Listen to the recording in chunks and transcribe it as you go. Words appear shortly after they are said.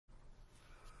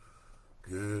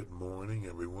Good morning,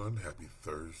 everyone. Happy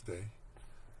Thursday.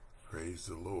 Praise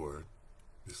the Lord.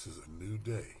 This is a new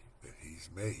day that He's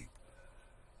made,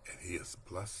 and He has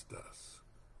blessed us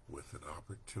with an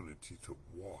opportunity to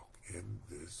walk in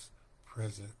this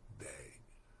present day,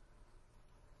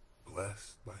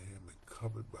 blessed by Him and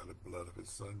covered by the blood of His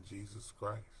Son, Jesus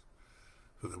Christ,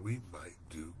 so that we might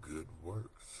do good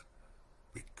works,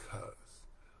 because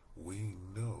we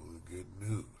know the good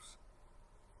news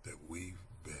that we've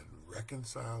been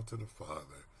reconciled to the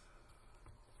Father,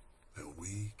 that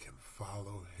we can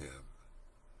follow Him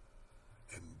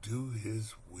and do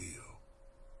His will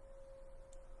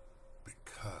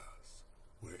because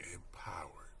we're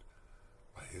empowered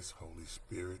by His Holy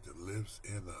Spirit that lives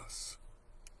in us.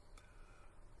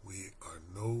 We are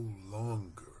no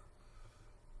longer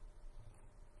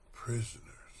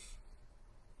prisoners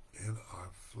in our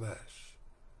flesh,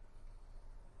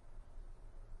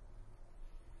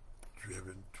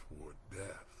 driven toward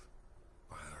death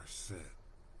by our sin.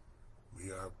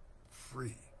 We are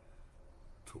free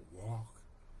to walk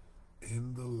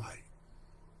in the light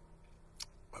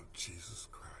of Jesus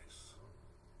Christ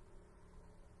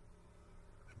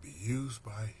and be used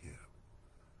by Him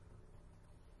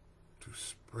to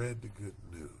spread the good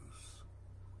news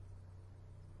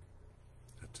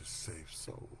and to save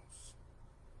souls.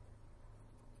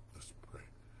 Let's pray.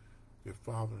 Dear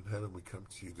Father in heaven, we come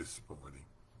to you this morning,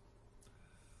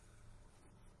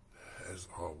 as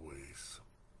always,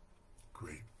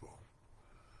 grateful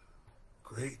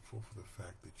for the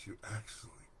fact that you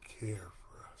actually care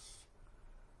for us,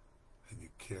 and you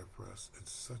care for us in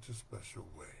such a special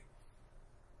way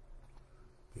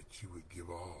that you would give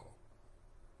all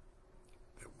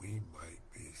that we might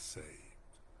be saved.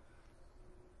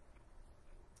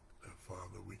 And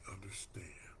Father, we understand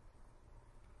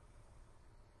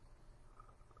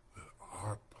that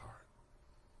our part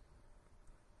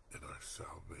in our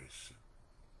salvation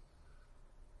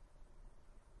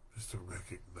is to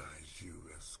recognize you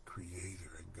as Creator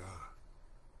and God,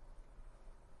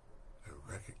 and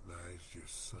recognize your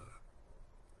Son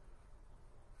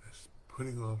as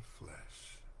putting on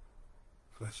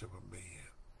flesh of a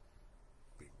man,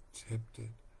 being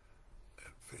tempted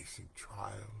and facing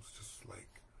trials just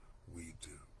like we do,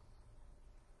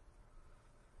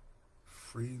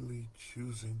 freely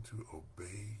choosing to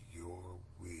obey your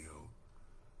will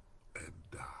and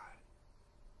die,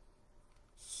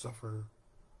 suffer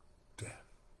death,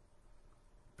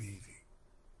 beating,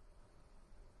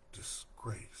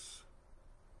 disgrace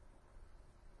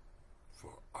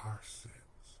for our sins,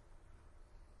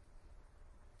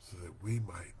 so that we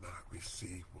might not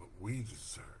receive what we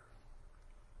deserve.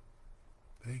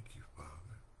 Thank you,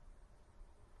 Father.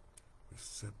 We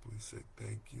simply say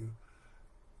thank you,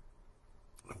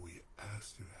 and we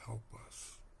ask you to help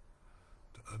us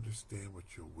to understand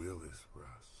what your will is for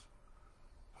us.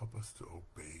 Help us to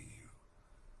obey you,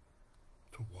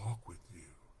 to walk with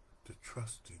you, to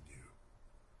trust in you.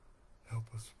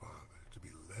 Help us, Father, to be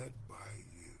led by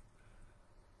you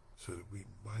so that we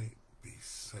might be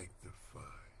sanctified.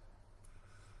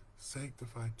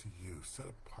 Sanctified to you, set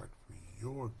apart for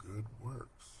your good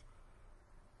works,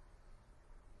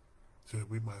 so that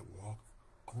we might walk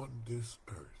on this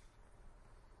earth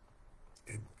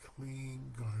in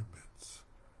clean garments,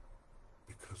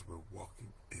 because we're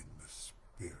walking in the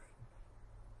Spirit.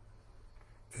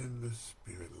 In the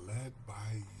Spirit, led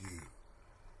by you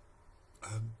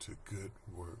unto good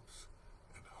works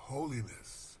and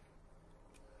holiness,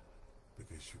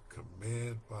 because you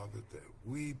command, Father, that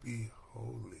we be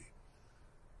holy,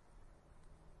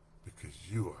 because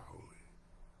you are holy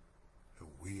and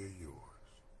we are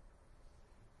yours.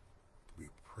 We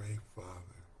pray,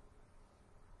 Father,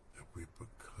 that we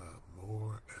become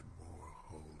more and more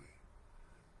holy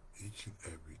each and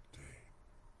every day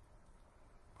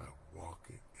by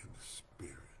walking in the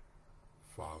Spirit,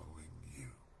 following you.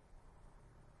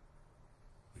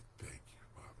 We thank you,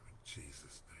 Father, in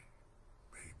Jesus' name.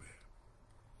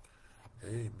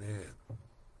 Amen. Amen.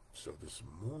 So this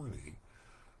morning,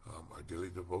 our daily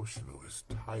devotional is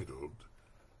titled,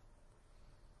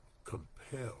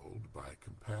 Compelled by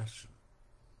Compassion,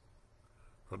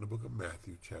 from the book of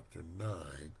Matthew, chapter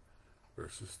 9,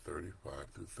 verses 35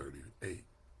 through 38.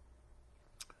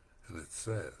 And it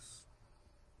says,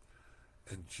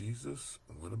 "And Jesus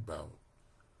went about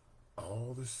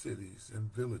all the cities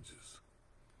and villages,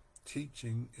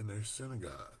 teaching in their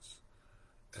synagogues,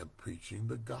 and preaching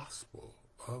the gospel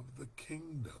of the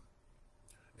kingdom,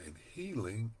 and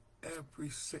healing every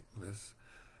sickness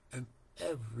and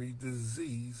every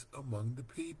disease among the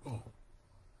people.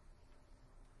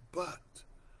 But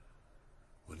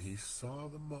when he saw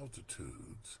the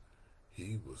multitudes, he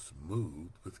he was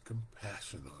moved with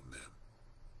compassion on them,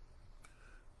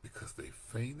 because they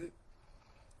fainted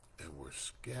and were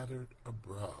scattered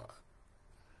abroad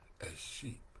as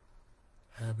sheep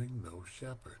having no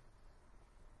shepherd.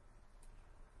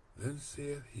 Then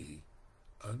said he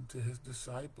unto his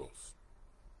disciples,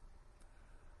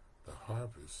 the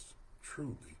harvest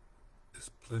truly is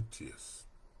plenteous,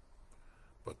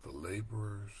 but the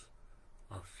laborers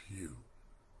are few.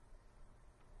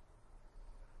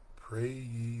 Pray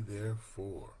ye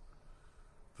therefore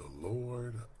the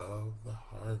Lord of the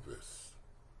harvest,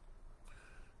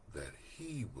 that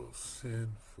he will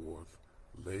send forth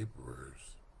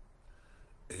laborers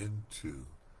into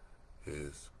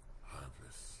his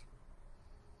harvest.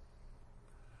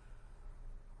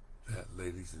 That,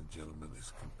 ladies and gentlemen,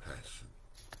 is compassion.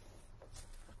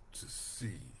 To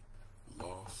see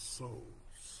lost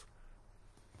souls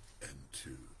and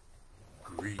to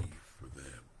grieve for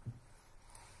them.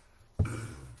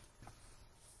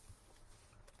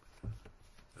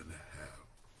 And to have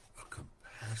a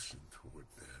compassion toward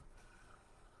them,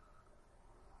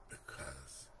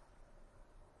 because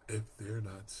if they're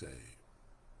not saved,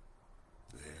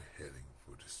 they're heading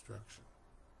for destruction.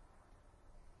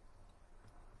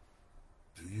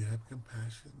 Do you have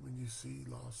compassion when you see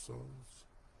lost souls?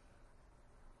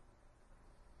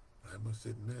 I must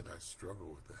admit, I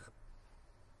struggle with that.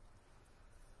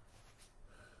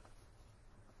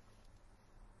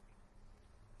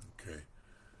 Okay,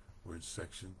 we're in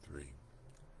section 3.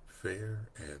 Fair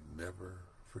and never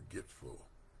forgetful.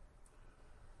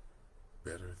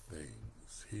 Better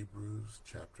things. Hebrews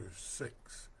chapter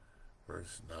 6,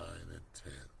 verse 9 and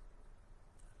 10.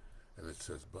 And it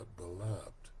says, but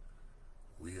beloved,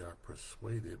 we are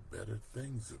persuaded better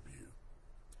things of you,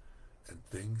 and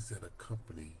things that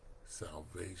accompany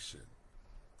salvation,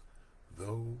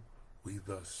 though we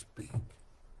thus speak.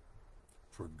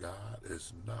 For God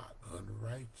is not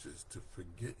unrighteous to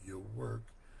forget your work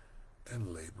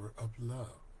and labor of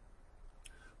love,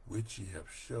 which ye have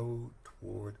showed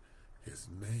toward his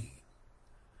name,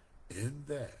 in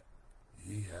that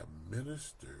ye have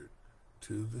ministered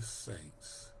to the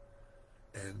saints,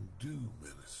 and do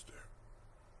minister.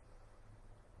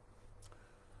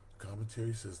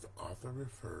 Commentary says the author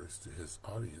refers to his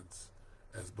audience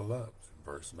as beloved, in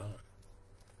verse 9,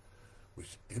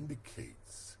 which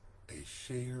indicates a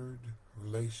shared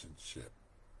relationship.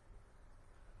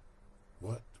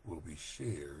 What will be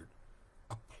shared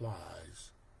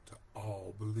applies to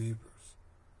all believers.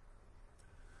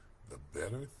 The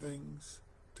better things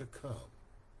to come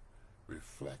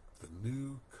reflect the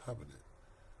new covenant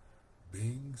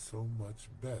being so much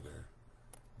better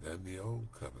than the old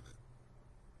covenant.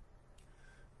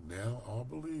 Now all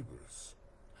believers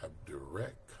have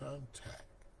direct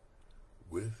contact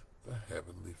with the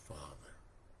Heavenly Father.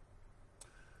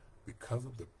 Because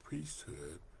of the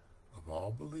priesthood of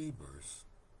all believers,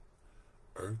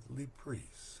 earthly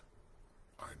priests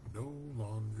are no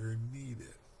longer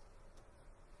needed.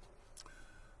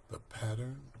 The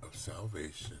pattern of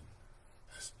salvation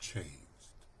has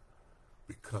changed,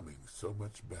 becoming so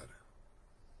much better.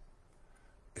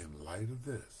 In light of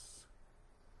this,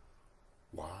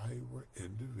 why were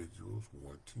individuals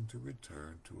wanting to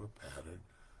return to a pattern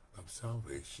of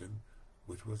salvation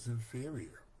which was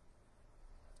inferior?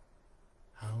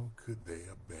 How could they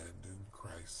abandon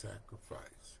Christ's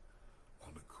sacrifice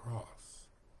on the cross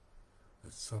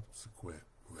and subsequent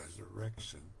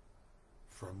resurrection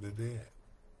from the dead?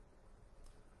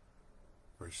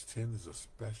 Verse 10 is a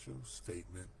special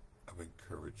statement of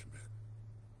encouragement.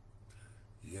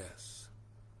 Yes,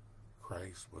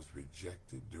 Christ was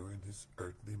rejected during his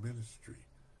earthly ministry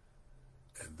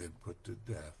and then put to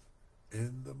death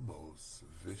in the most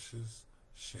vicious,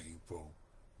 shameful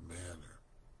manner.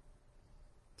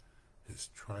 His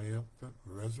triumphant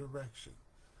resurrection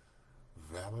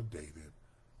validated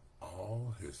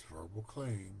all his verbal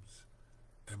claims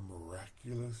and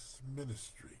miraculous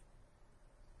ministry.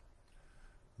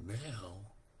 Now,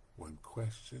 when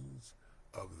questions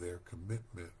of their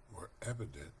commitment were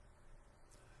evident,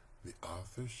 the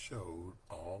author showed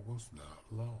all was not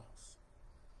lost.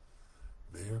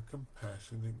 Their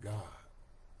compassionate God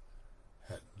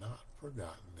had not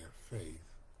forgotten their faith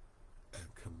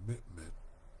and commitment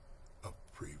of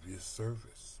previous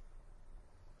service.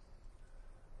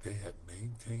 They had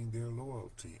maintained their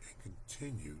loyalty and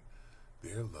continued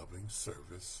their loving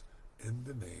service in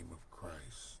the name of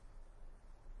Christ.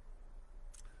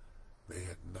 They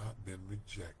had not been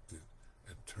rejected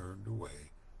and turned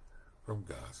away from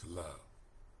God's love.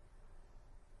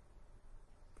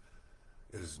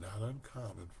 It is not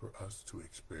uncommon for us to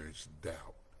experience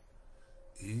doubt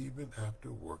even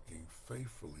after working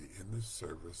faithfully in the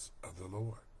service of the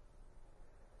Lord.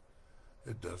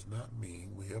 It does not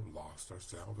mean we have lost our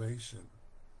salvation.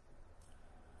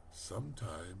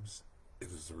 Sometimes it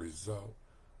is a result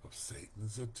of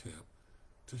Satan's attempt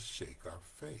to shake our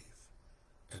faith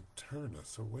and turn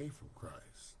us away from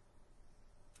Christ.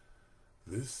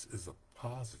 This is a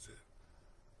positive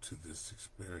to this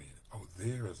experience. Oh,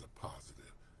 there is a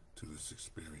positive to this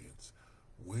experience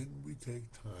when we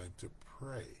take time to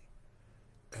pray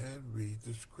and read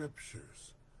the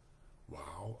scriptures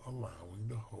while allowing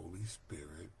the Holy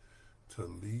Spirit to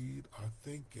lead our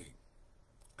thinking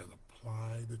and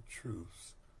apply the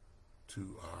truths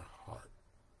to our heart.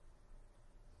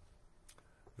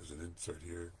 There's an insert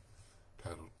here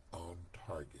titled On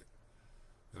Target,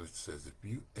 and it says, if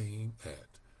you aim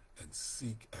at and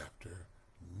seek after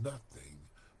nothing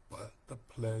but the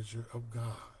pleasure of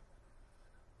God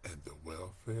and the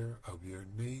welfare of your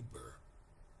neighbor,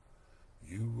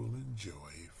 you will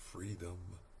enjoy freedom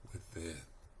within.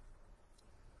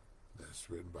 That's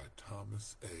written by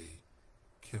Thomas A.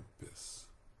 Kempis.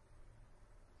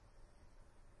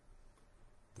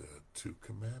 The Two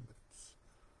Commandments.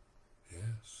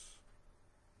 Yes.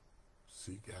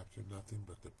 Seek after nothing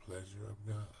but the pleasure of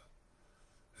God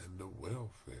and the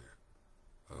welfare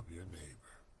of your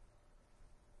neighbor.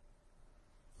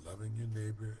 Loving your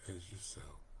neighbor as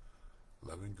yourself.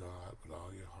 Loving God with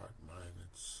all your heart, mind, and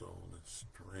soul and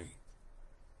strength.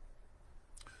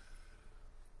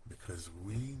 Because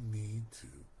we need to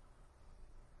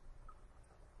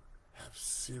have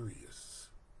serious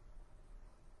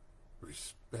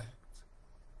respect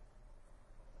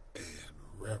and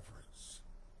reverence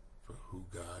for who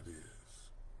God is.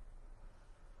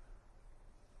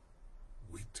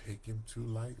 We take him too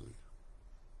lightly.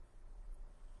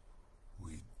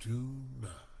 We do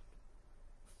not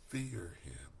fear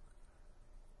him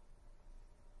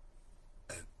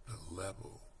at the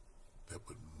level that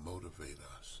would motivate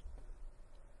us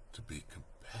to be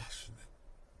compassionate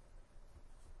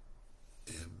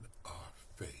in our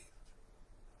faith.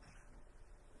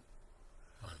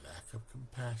 Our lack of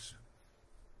compassion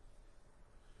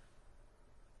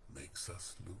makes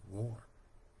us lukewarm,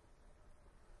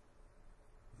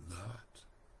 not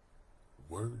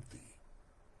worthy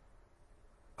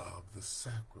of the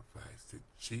sacrifice that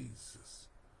Jesus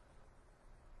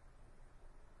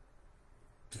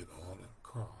did on a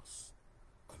cross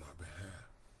on our behalf.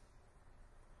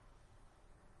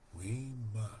 We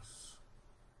must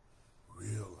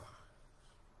realize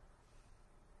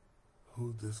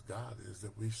who this God is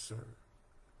that we serve.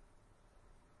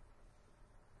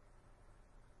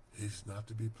 He's not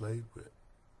to be played with.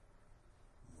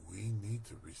 We need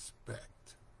to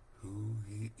respect who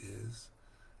he is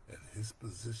and his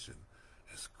position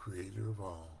as creator of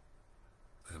all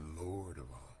and Lord of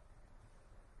all.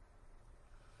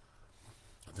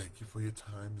 I thank you for your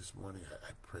time this morning.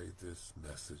 I pray this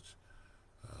message,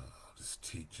 this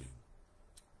teaching,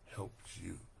 helps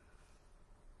you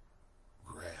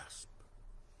grasp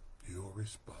your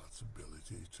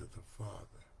responsibility to the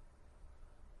Father.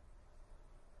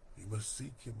 You must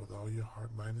seek him with all your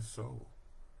heart, mind, and soul.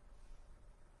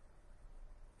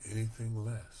 Anything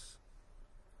less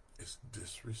is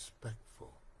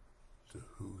disrespectful to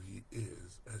who he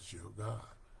is as your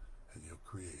God and your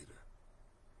Creator.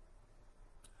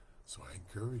 So I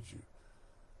encourage you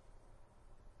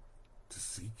to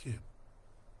seek him.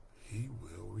 He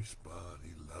will respond.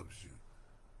 He loves you.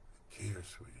 He cares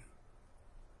for you.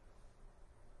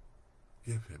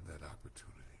 Give him that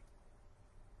opportunity.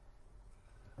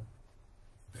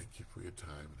 Thank you for your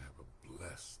time and have a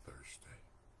blessed Thursday.